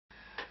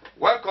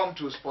Welcome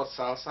to Sports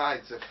Salsa.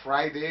 It's a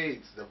Friday.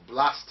 It's the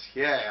blast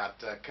here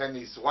at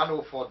Kennis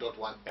 104.1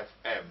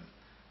 FM.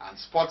 And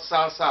Sports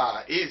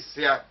Salsa is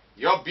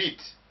your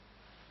beat.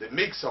 The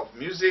mix of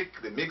music,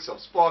 the mix of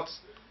sports,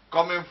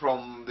 coming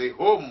from the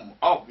home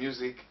of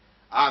music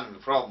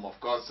and from, of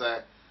course,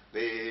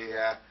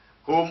 the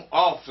home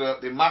of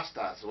the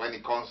masters when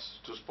it comes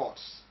to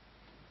sports.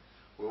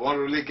 We want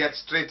to really get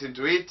straight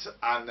into it,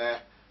 and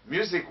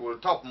music will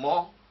talk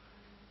more.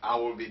 I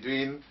will be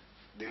doing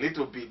the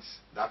little bits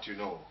that you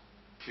know.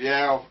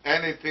 Fear of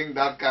anything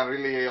that can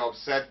really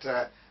upset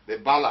the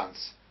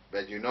balance,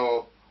 but you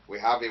know we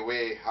have a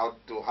way how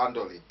to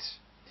handle it.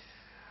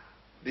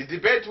 The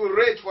debate will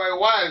rage for a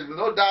while,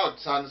 no doubt,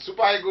 and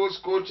Super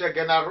Eagles coach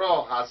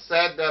Genaro has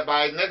said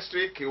by next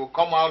week he will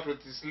come out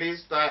with his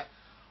list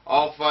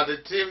of the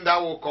team that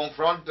will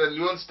confront the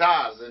Leon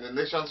Stars in the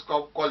Nations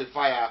Cup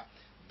qualifier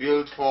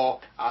built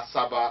for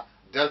Asaba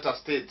Delta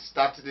State.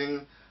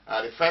 Starting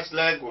the first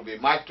leg will be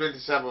March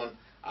 27,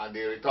 and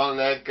the return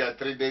leg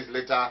 3 days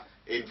later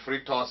in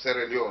Freetown,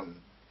 Sierra Leone.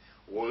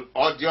 Will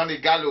Odion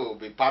Igalo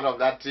be part of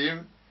that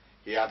team?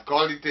 He had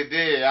called it a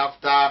day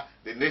after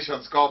the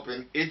Nations Cup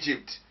in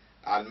Egypt,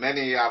 and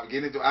many are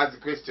beginning to ask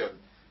the question.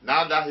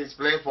 Now that he's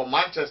playing for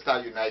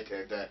Manchester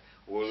United,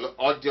 will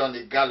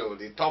Odion Igalo,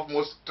 the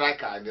topmost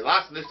striker in the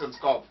last Nations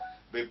Cup,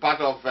 be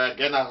part of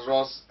Kennis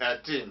Ross'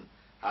 team?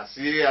 Has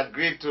he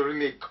agreed to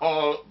really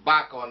call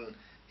back on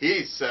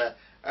his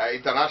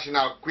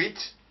international quit?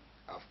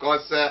 Of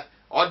course,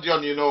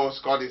 Odion, you know,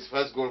 scored his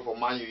first goal for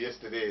Man U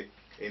yesterday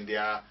in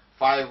their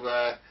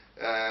 5-0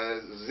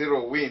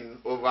 win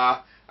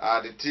over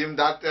the team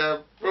that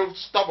proved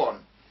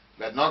stubborn,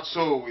 but not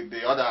so with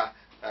the other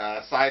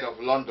side of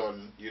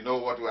London. You know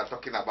what we are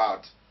talking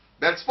about.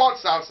 Then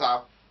Sports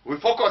Salsa, we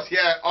focus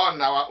here on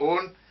our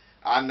own,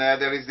 and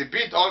there is the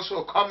beat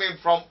also coming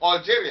from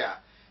Algeria.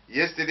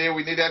 Yesterday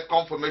we needed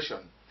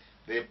confirmation.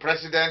 The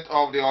president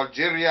of the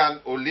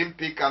Algerian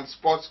Olympic and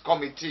Sports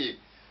Committee,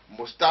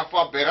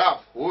 Mustafa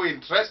Beraf, who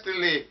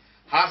interestingly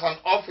has an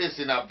office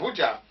in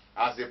Abuja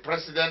as the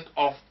president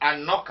of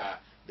ANOCA,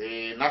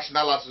 the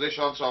National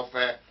Associations of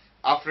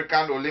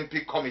African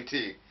Olympic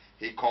Committee.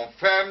 He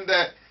confirmed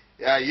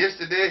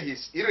yesterday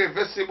his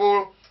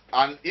irreversible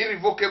and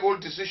irrevocable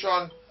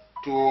decision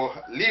to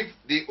leave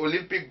the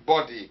Olympic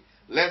body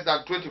less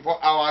than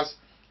 24 hours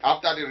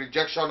after the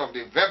rejection of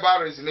the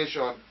verbal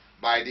resignation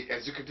by the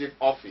executive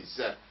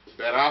office.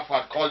 Beraf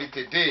had called it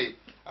a day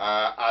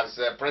as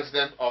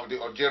president of the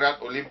Algerian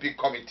Olympic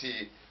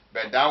Committee,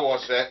 but that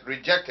was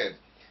rejected.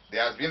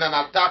 There has been an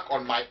attack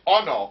on my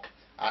honor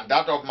and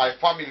that of my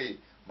family.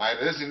 My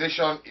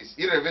resignation is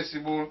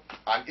irreversible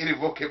and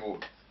irrevocable.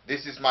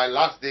 This is my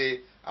last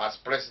day as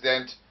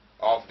president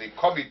of the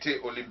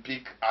Comité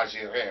Olympique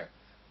Algérien,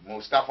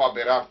 Mustafa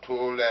Beraf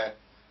told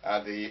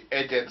the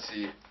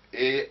agency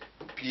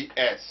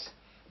APS.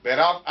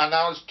 Beraf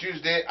announced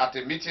Tuesday at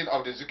a meeting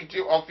of the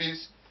executive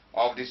office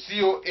of the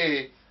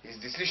COA his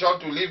decision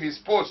to leave his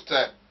post.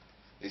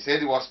 He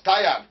said he was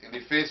tired in the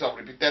face of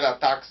repeated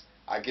attacks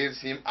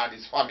against him and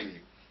his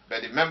family.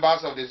 But the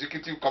members of the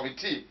executive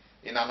committee,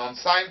 in an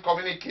unsigned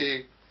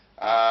communique,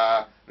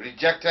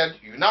 rejected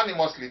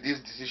unanimously this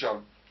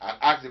decision and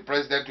asked the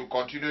president to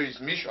continue his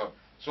mission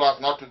so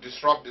as not to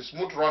disrupt the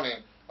smooth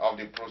running of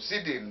the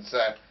proceedings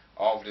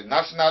of the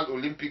National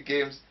Olympic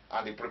Games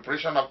and the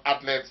preparation of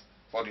athletes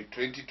for the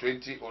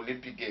 2020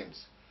 Olympic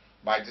Games.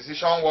 My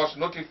decision was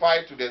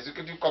notified to the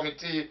executive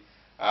committee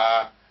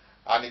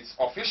and it's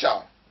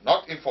official,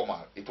 not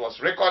informal. It was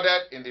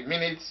recorded in the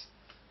minutes.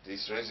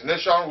 This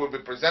resignation will be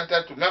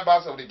presented to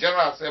members of the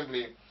General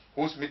Assembly,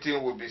 whose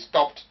meeting will be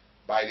stopped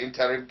by the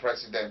interim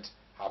president,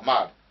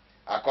 Hamad.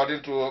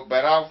 According to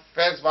Beraf,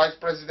 first vice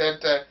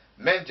president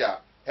Menja,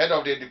 head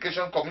of the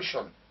Education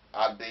Commission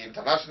at the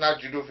International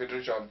Judo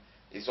Federation,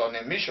 is on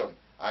a mission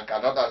and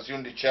cannot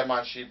assume the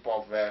chairmanship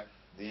of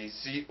the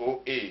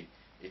COA.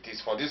 It is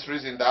for this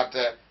reason that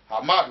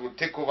Hamad will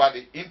take over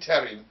the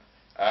interim.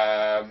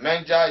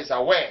 Menja is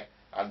aware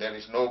and there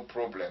is no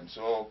problem.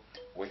 So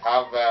we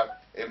have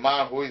a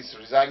man who is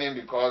resigning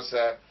because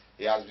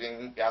he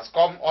has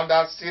come under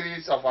a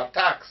series of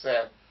attacks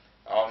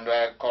on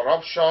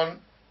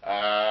corruption,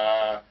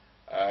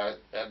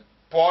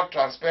 poor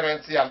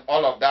transparency and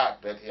all of that,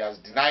 but he has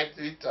denied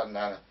it,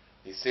 and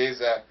he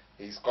says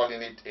he's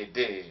calling it a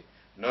day,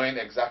 knowing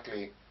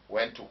exactly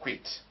when to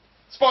quit.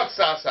 Sports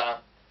Salsa,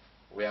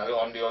 we are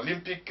on the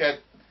Olympic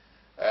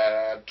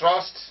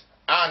Trust,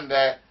 and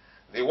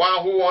the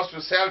one who wants to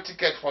sell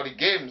tickets for the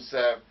games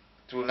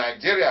to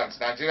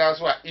Nigerians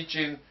who are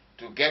itching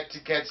to get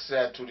tickets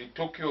to the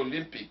Tokyo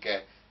Olympic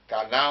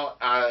can now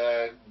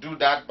do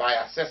that by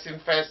assessing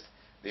first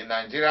the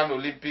Nigerian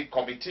Olympic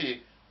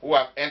Committee, who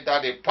have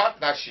entered a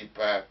partnership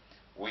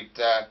with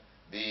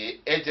the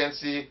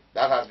agency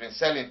that has been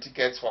selling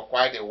tickets for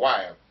quite a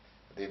while.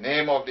 The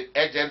name of the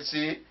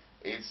agency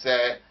is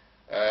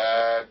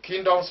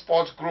Kingdom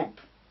Sports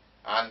Group,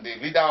 and the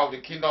leader of the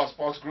Kingdom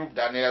Sports Group,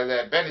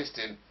 Daniel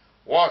Beniston,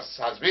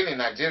 has been in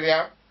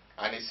Nigeria,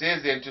 and he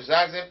says the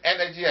enthusiasm,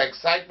 energy,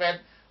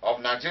 excitement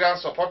of Nigerian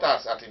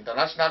supporters at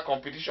international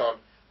competition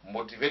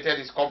motivated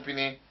his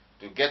company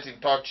to get in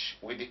touch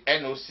with the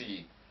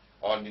NOC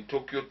on the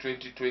Tokyo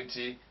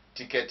 2020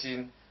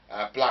 ticketing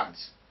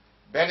plans.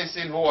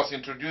 Benison, who was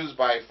introduced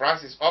by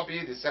Francis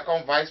Obi, the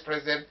second vice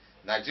president,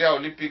 Nigeria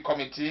Olympic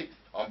Committee,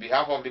 on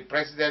behalf of the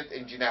president,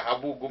 Engineer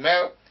Habu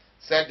Gumel,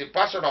 said the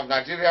passion of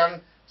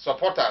Nigerian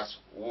supporters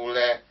will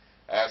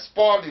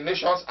spur the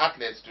nation's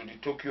athletes to the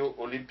Tokyo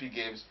Olympic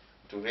Games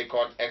to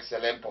record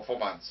excellent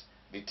performance.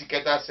 The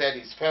ticketer said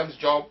his firm's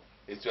job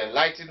is to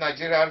enlighten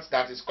Nigerians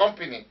that his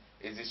company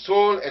is the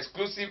sole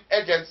exclusive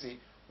agency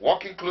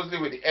working closely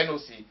with the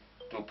NOC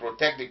to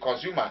protect the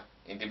consumer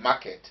in the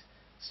market,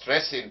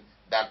 stressing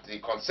that the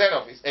concern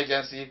of his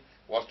agency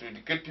was to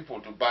educate people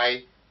to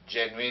buy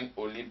genuine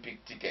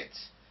Olympic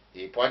tickets.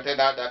 He pointed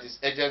out that his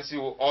agency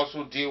will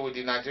also deal with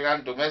the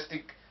Nigerian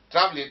domestic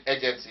traveling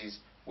agencies,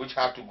 which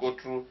have to go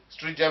through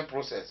stringent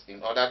process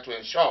in order to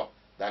ensure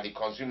that the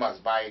consumers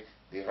buy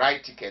the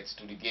right tickets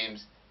to the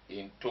games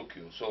in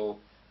Tokyo. So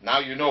now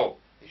you know,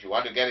 if you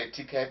want to get a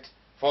ticket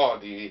for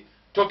the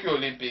Tokyo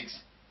Olympics,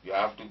 you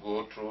have to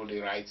go through the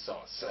right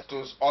source.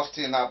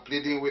 Austin are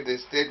pleading with the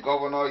state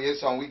governor,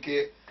 Yeson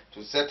Wike,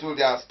 to settle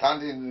their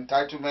standing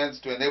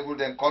entitlements to enable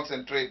them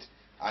concentrate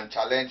and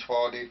challenge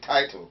for the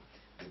title.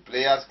 The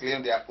players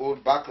claim their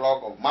old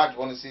backlog of match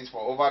bonuses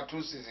for over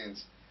 2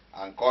 seasons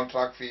and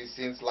contract fees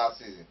since last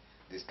season.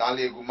 The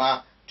Stanley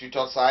Eguma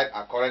tutor side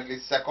are currently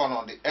second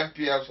on the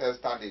MPFL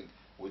standing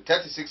with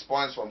 36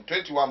 points from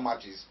 21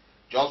 matches,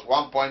 just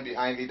 1 point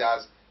behind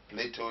leaders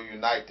Plateau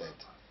United.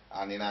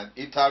 And in an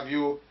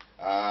interview,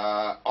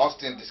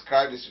 Austin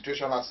described the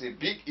situation as a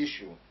big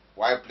issue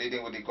while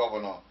pleading with the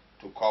governor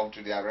to come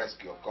to their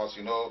rescue. Of course,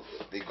 you know,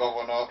 the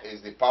governor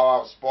is the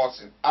power of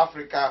sports in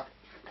Africa,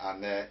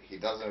 and he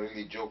doesn't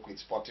really joke with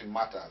sporting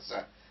matters.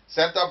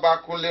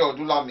 Centre-back Kunle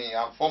Odulami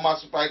and former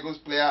Super Eagles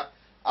player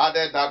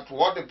added that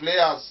what the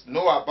players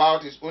know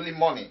about is only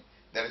money.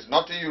 There is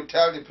nothing you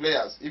tell the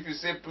players. If you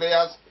say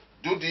players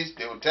do this,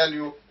 they will tell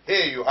you,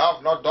 hey, you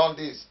have not done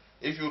this.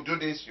 If you do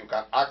this, you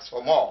can ask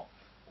for more.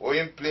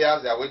 Owing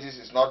players their wages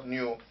is not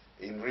new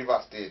in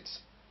River State.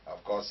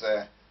 Of course,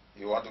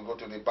 you want to go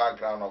to the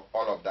background of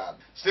all of that.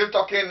 Still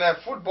talking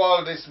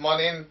football this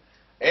morning.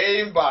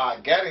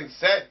 Eimba getting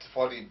set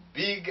for the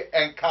big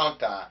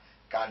encounter.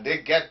 Can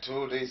they get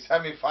to the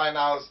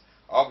semi-finals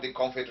of the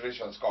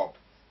Confederations Cup?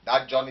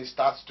 That journey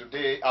starts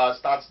today,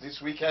 starts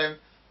this weekend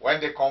when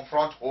they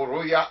confront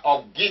Horoya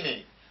of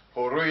Guinea.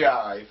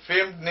 Horoya, a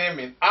famed name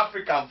in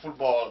African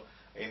football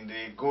in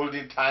the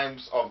golden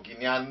times of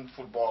Guinean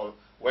football,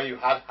 where you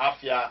had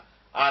Hafia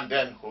and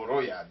then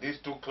Horoya. These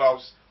two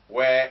clubs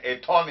were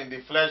a thorn in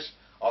the flesh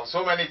of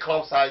so many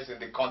club sides in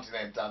the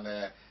continent,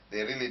 and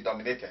they really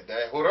dominated.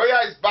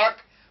 Horoya is back,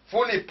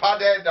 fully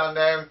padded,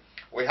 and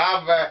we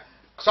have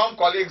some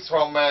colleagues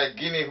from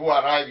Guinea who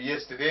arrived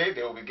yesterday.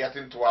 They will be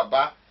getting to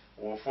Aba.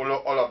 We'll follow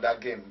all of that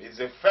game. It's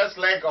the first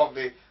leg of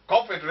the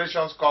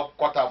Confederations Cup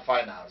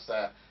quarterfinals.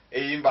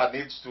 Eimba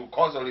needs to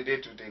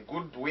consolidate with a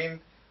good win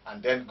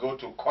and then go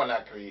to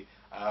Conakry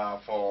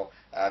for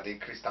the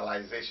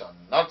crystallization.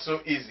 Not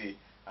so easy.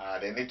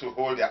 They need to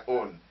hold their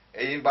own.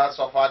 Eimba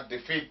suffered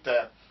defeat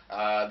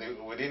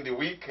within the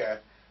week.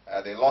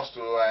 They lost to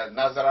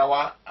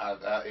Nazarawa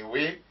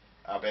away,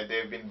 but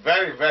they've been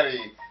very, very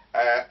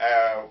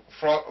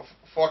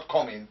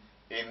forthcoming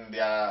in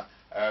their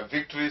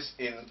victories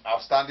in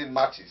outstanding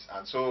matches.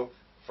 And so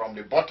from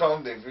the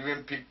bottom, they've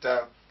even picked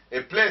a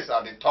place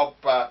at the top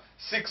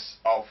 6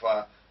 of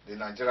the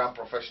Nigerian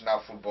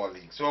Professional Football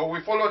League. So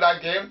we follow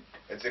that game.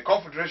 It's a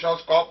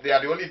Confederations Cup. They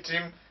are the only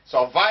team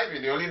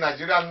surviving, the only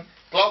Nigerian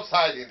club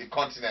side in the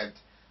continent.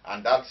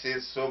 And that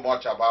says so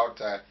much about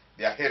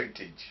their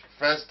heritage.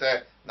 First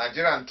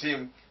Nigerian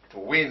team to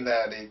win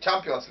the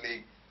Champions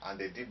League, and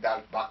they did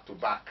that back to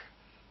back.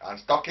 And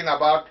talking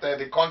about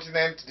the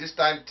continent, this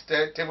time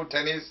table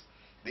tennis,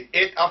 the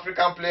 8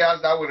 African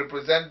players that will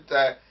represent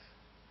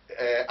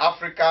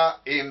Africa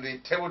in the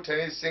table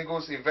tennis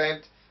singles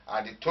event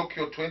at the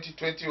Tokyo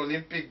 2020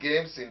 Olympic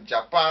Games in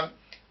Japan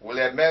will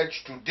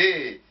emerge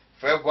today,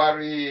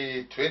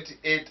 February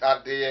 28th,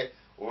 at the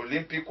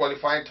Olympic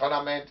qualifying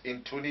tournament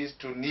in Tunis,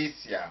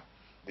 Tunisia.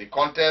 The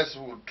contest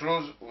will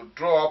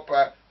throw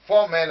up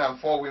 4 men and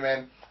 4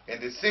 women in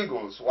the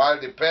singles, while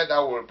the pair that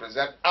will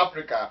represent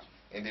Africa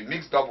in the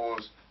mixed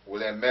doubles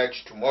will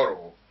emerge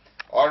tomorrow.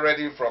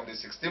 Already from the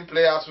 16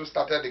 players who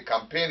started the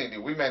campaign in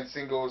the women's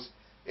singles,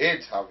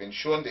 8 have been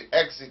shown the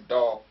exit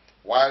door,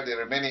 while the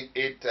remaining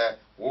 8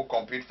 will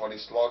compete for the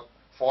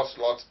 4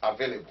 slots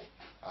available.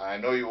 I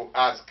know you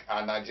ask,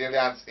 are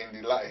Nigerians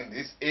in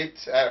these 8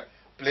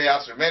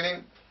 players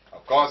remaining?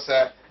 Of course,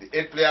 the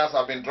 8 players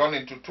have been drawn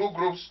into 2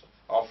 groups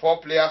of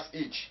 4 players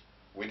each,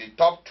 with the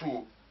top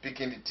 2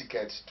 picking the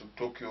tickets to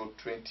Tokyo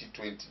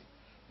 2020.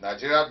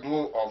 Nigeria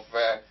duo of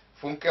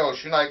Funke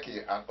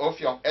Oshunaike and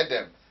Ofiong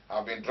Edem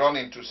have been drawn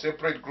into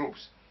separate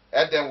groups.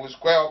 Edem will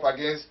square up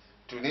against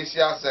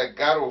Tunisia's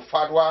Garo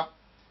Fadwa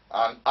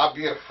and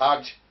Abir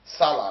Haj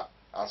Salah,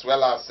 as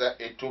well as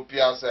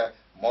Ethiopia's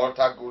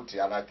Malta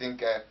Guti. And I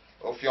think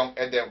Ofiong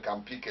Edem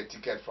can pick a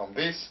ticket from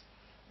this.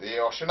 The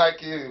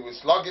Oshunaiki will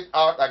slug it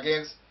out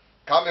against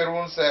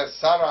Cameroon's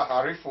Sarah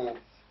Harifu,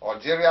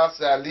 Algeria's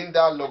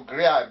Linda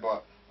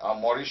Logriab,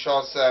 and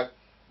Mauritius'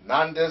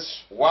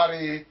 Nandes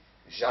Wari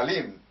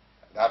Jalim.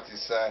 That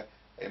is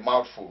a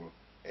mouthful.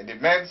 In the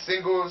men's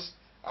singles,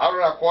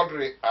 Aruna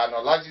Quadri and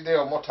Olajide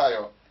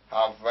Omotayo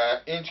have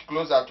inched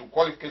closer to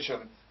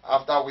qualification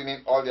after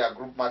winning all their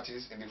group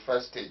matches in the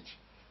first stage.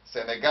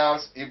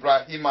 Senegal's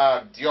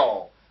Ibrahima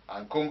Dior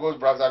and Congo's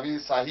Brazzaville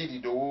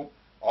Sahidi Dou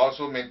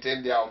also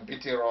maintained their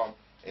unbeaten run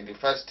in the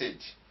first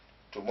stage.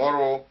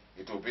 Tomorrow,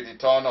 it will be the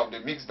turn of the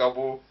mixed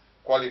double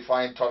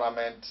qualifying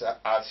tournament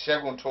as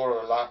Segun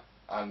Torola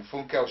and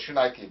Funke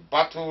Oshunaiki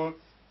battle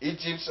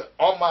Egypt's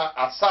Omar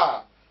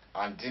Assar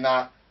and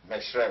Dina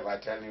Meshrev. I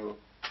tell you,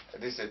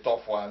 this is a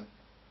tough one,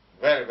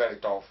 very, very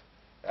tough.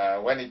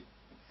 When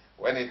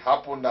it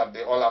happened at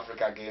the All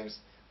Africa Games,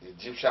 the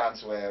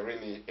Egyptians were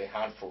really a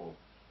handful.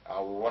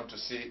 We want to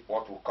see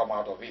what will come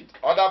out of it.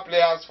 Other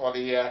players for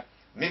the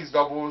mixed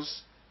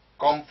doubles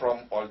come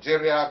from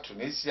Algeria,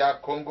 Tunisia,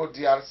 Congo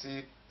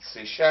DRC,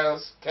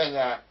 Seychelles,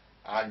 Kenya,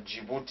 and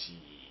Djibouti.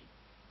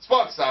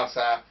 Sports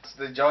Salsa, it's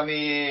the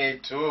journey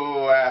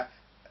to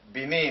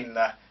Benin,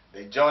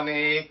 the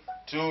journey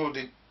to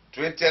the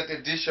 20th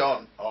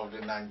edition of the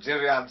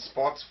Nigerian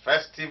Sports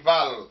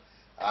Festival,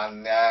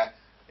 and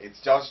it's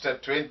just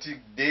 20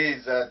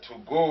 days to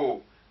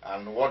go.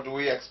 And what do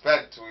we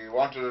expect? We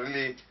want to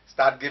really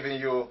start giving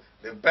you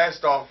the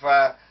best of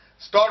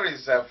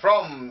stories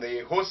from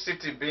the host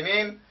city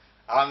Benin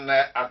and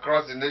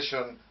across the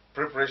nation,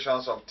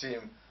 preparations of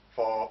team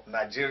for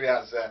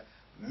Nigeria's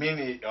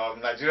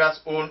Nigeria's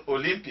own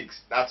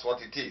Olympics. That's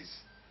what it is.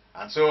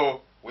 And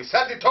so we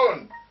set the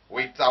tone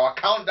with our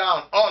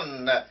countdown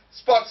on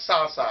Sports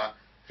Salsa,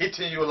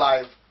 hitting you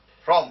live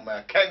from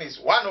Kennis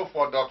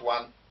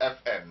 104.1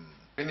 FM.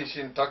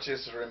 Finishing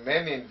touches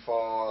remaining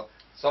for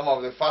some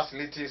of the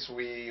facilities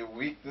we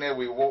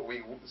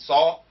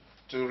saw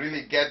to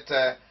really get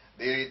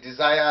the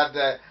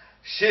desired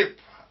shape.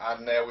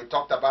 And we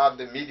talked about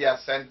the media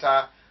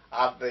center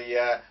at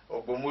the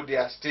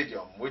Ogbomudia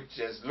Stadium, which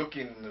is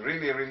looking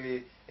really,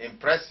 really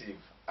impressive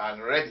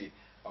and ready.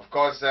 Of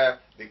course, the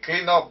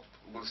cleanup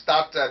will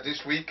start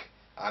this week,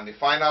 and the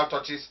final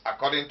touches,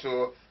 according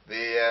to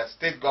the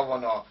state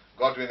governor,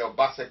 Godwin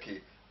Obaseki,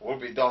 will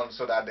be done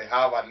so that they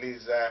have at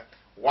least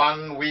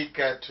 1 week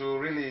to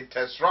really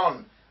test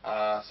run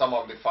some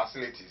of the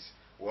facilities.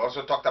 We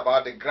also talked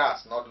about the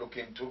grass not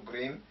looking too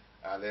green.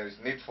 There is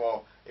need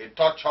for a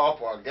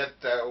touch-up or get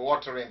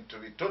watering to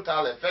be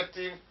total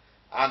effective.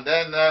 And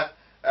then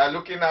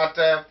looking at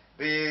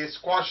the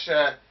squash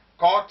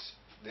court,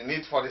 the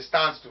need for the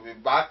stands to be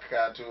back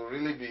to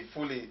really be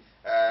fully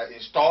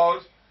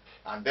installed.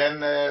 And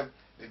then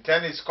the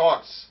tennis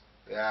courts,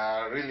 they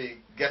are really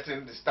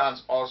getting the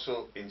stands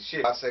also in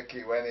shape.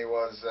 Baseki, when he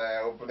was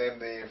opening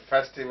the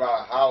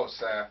festival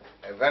house,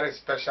 a very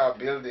special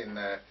building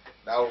that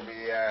will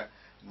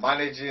be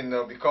managing,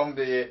 become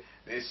the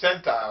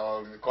center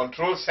or the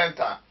control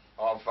center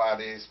of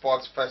the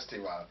sports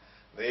festival.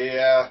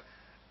 The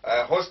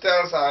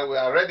hostels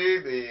are ready.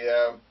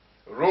 The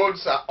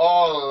roads are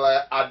all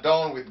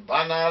adorned with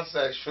banners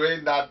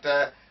showing that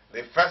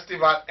the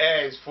festival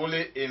air is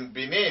fully in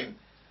Benin.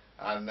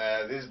 And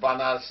these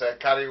banners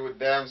carry with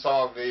them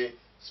some of the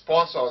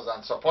sponsors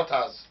and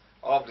supporters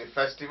of the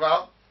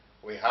festival.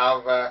 We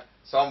have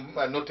some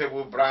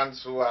notable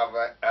brands who have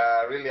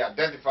really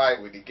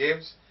identified with the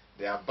games.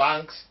 There are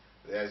banks,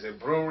 there's a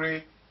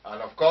brewery,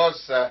 and of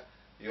course,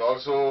 you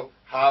also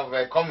have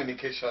a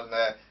communication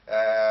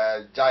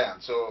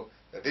giant. So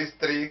these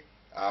three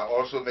are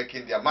also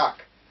making their mark.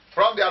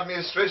 From the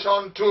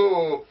administration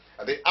to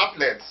the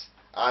athletes,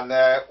 and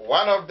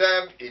one of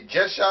them,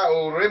 Ijesha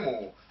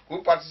Oremu,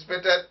 who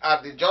participated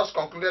at the just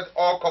concluded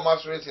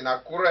all-commerce race in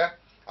Akure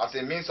as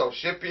a means of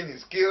shaping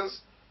his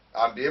skills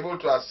and be able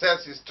to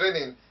assess his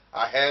training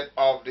ahead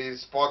of the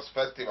sports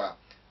festival.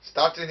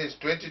 Starting his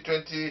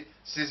 2020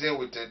 season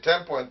with a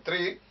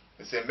 10.3,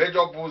 it's a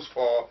major boost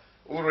for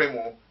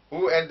Uremu,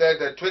 who ended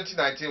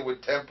 2019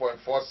 with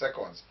 10.4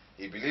 seconds.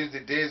 He believes the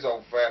days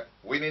of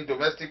winning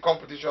domestic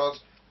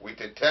competitions with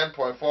a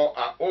 10.4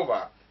 are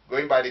over,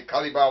 going by the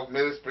caliber of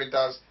male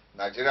sprinters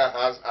Nigeria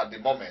has at the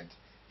moment.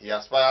 He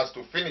aspires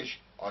to finish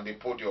on the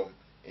podium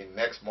in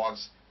next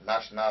month's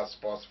National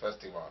Sports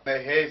Festival. In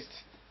a haste,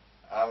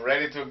 I'm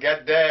ready to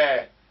get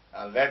there,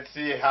 and let's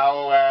see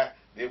how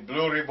the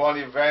Blue Ribbon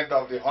event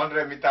of the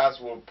 100 meters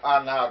will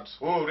pan out.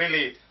 Who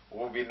really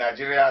will be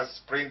Nigeria's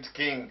sprint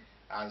king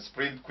and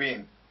sprint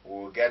queen?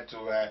 We'll get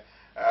to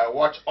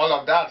watch all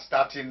of that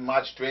starting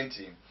March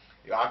 20.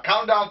 Our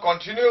countdown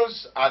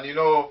continues, and you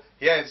know,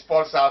 here in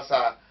Sports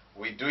Salsa,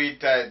 we do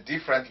it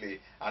differently.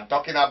 And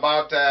talking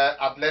about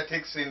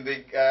athletics in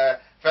the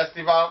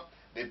festival,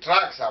 the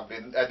tracks have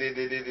been,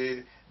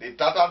 the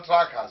total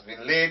track has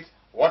been laid.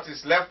 What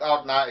is left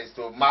out now is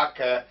to mark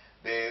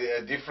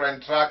the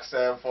different tracks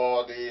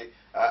for the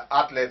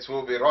athletes who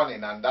will be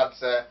running, and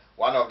that's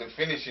one of the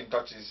finishing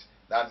touches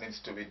that needs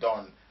to be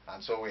done.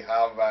 And so we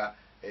have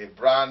a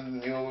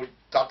brand new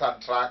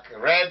tartan track,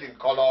 red in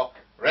color,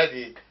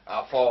 ready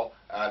for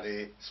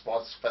the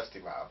sports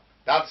festival.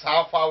 That's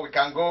how far we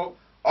can go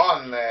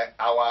on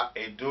our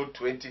Edo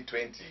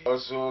 2020.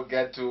 Also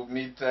get to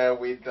meet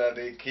with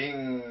the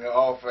king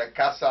of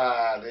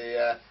Casa,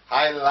 the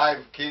high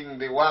life king,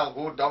 the one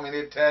who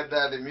dominated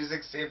the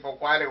music scene for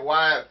quite a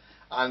while,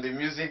 and the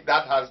music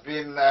that has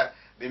been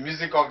the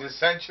music of the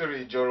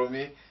century,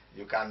 Joromi.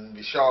 You can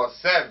be sure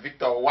Sir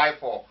Victor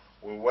Wifo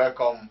will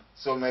welcome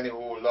so many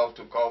who would love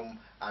to come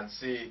and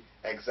see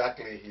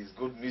exactly his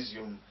good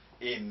museum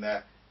in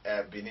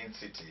Benin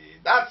City.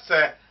 That's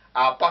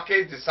our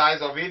package, the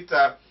size of it.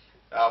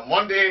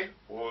 Monday,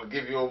 we'll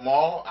give you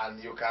more,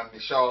 and you can be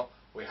sure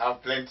we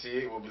have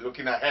plenty. We'll be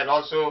looking ahead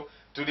also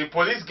to the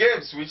police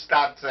games, which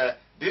start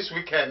this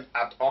weekend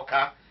at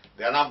Oka.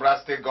 The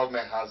Anambra State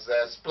government has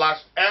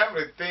splashed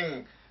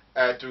everything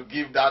to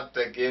give that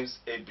games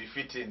a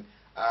befitting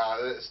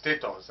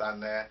status.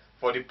 And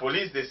for the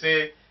police, they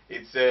say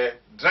it's a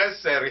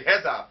dress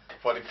rehearsal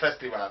for the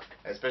festival,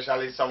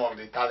 especially some of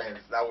the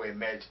talents that will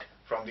emerge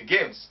from the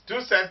games.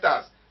 Two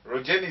centers,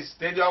 Rogeni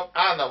Stadium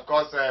and, of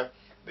course,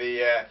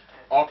 the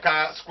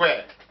Oka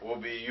Square will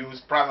be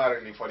used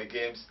primarily for the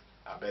games.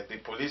 But the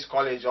police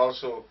college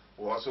also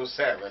will also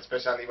serve,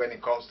 especially when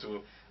it comes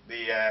to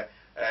the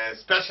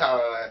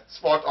special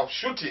sport of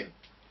shooting.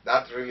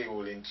 That really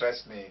will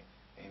interest me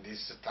in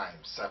these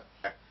times.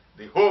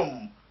 The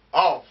home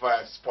of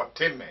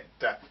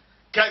sportainment,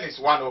 Kennis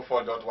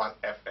 104.1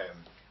 FM.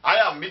 I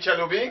am Michel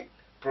Obi.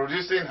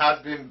 Producing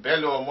has been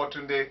Bello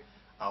Omotunde.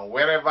 And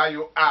wherever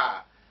you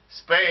are,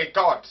 spare a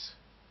thought.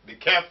 Be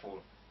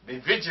careful. Be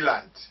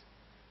vigilant.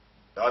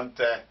 Don't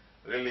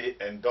really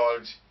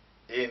indulge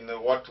in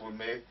what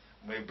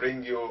may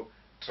bring you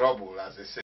trouble, as they say.